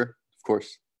yours. Sure, of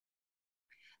course.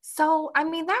 So, I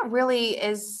mean, that really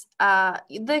is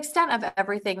the extent of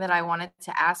everything that I wanted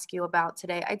to ask you about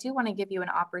today. I do want to give you an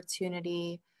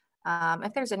opportunity.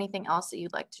 If there's anything else that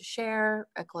you'd like to share,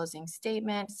 a closing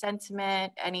statement,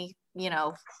 sentiment, any,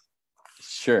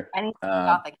 Sure. Anything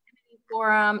about the Kennedy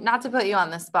Forum, not to put you on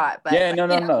the spot, but yeah, no,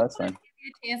 that's fine. Give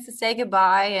you a chance to say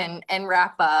goodbye and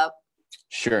wrap up.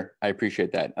 Sure. I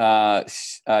appreciate that.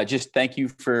 Just thank you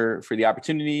for the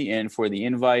opportunity and for the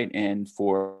invite and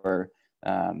for,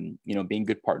 being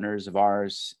good partners of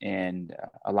ours and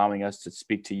allowing us to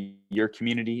speak to your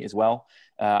community as well.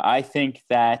 I think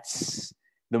that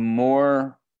the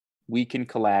more we can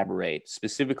collaborate,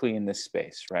 specifically in this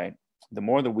space, right? The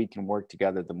more that we can work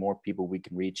together, the more people we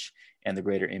can reach and the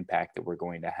greater impact that we're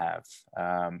going to have.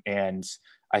 And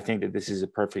I think that this is a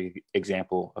perfect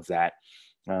example of that.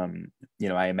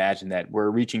 I imagine that we're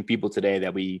reaching people today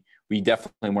that we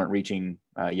definitely weren't reaching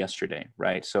yesterday,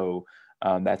 right? So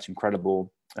that's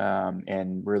incredible,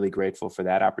 and really grateful for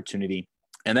that opportunity.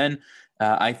 And then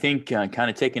I think kind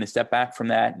of taking a step back from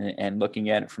that and looking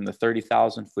at it from the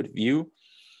 30,000-foot view,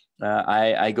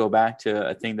 I go back to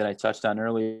a thing that I touched on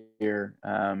earlier.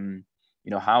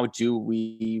 How do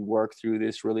we work through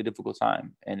this really difficult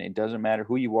time? And it doesn't matter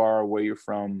who you are, where you're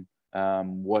from,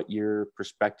 what your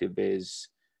perspective is.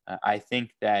 I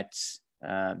think that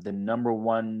the number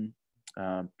one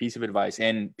piece of advice,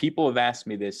 and people have asked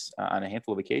me this on a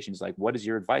handful of occasions, like, what is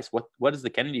your advice? What does the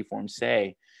Kennedy Forum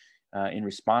say in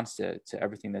response to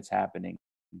everything that's happening?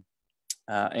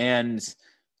 And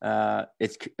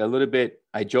it's a little bit,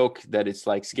 I joke that it's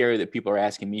like scary that people are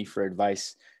asking me for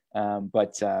advice.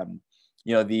 But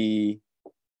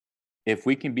if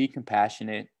we can be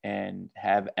compassionate and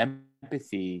have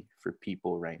empathy for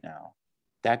people right now,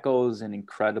 that goes an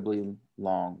incredibly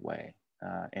long way.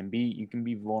 And you can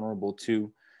be vulnerable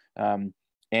too.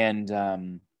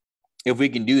 If we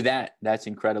can do that, that's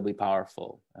incredibly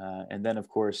powerful. And then, of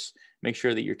course, make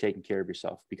sure that you're taking care of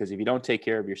yourself, because if you don't take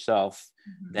care of yourself,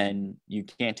 then you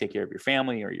can't take care of your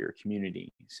family or your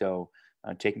community. So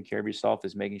taking care of yourself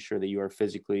is making sure that you are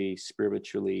physically,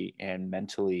 spiritually, and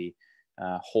mentally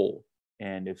whole.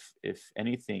 And if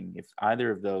any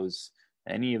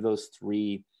of those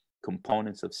three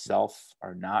components of self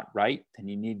are not right, then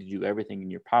you need to do everything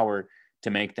in your power to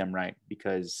make them right,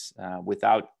 because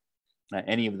without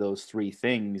any of those three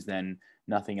things, then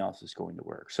nothing else is going to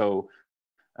work. So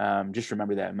just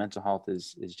remember that mental health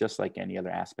is just like any other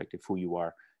aspect of who you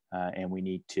are, and we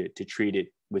need to treat it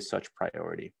with such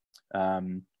priority. That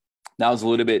was a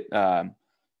little bit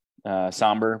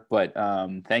somber, but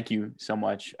thank you so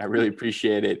much. I really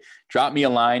appreciate it. Drop me a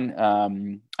line.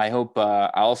 I hope I'll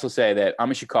also say that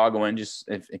I'm a Chicagoan, just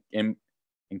in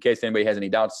case anybody has any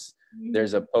doubts.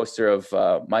 There's a poster of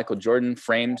Michael Jordan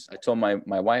framed. I told my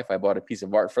wife I bought a piece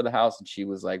of art for the house, and she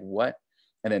was like, "What?"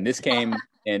 And then this came,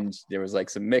 and there was like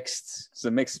some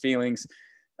mixed feelings.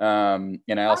 And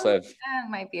I also have, that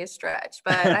might be a stretch,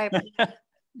 but I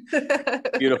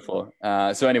beautiful.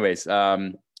 So, anyways,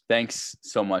 thanks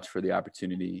so much for the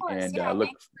opportunity, and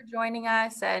thanks for joining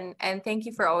us, and thank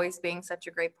you for always being such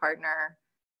a great partner.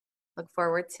 Look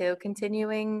forward to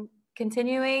continuing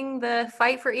the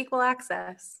fight for equal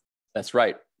access. That's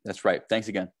right. Thanks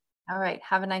again. All right.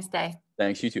 Have a nice day.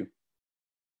 Thanks. You too.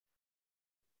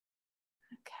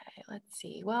 Okay, let's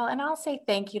see. Well, and I'll say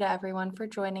thank you to everyone for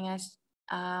joining us,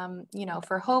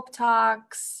 for Hope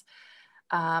Talks.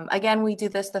 Again, we do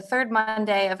this the third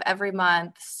Monday of every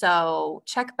month. So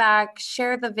check back,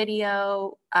 share the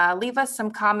video, leave us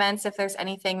some comments if there's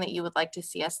anything that you would like to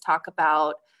see us talk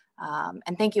about.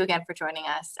 And thank you again for joining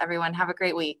us. Everyone, have a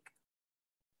great week.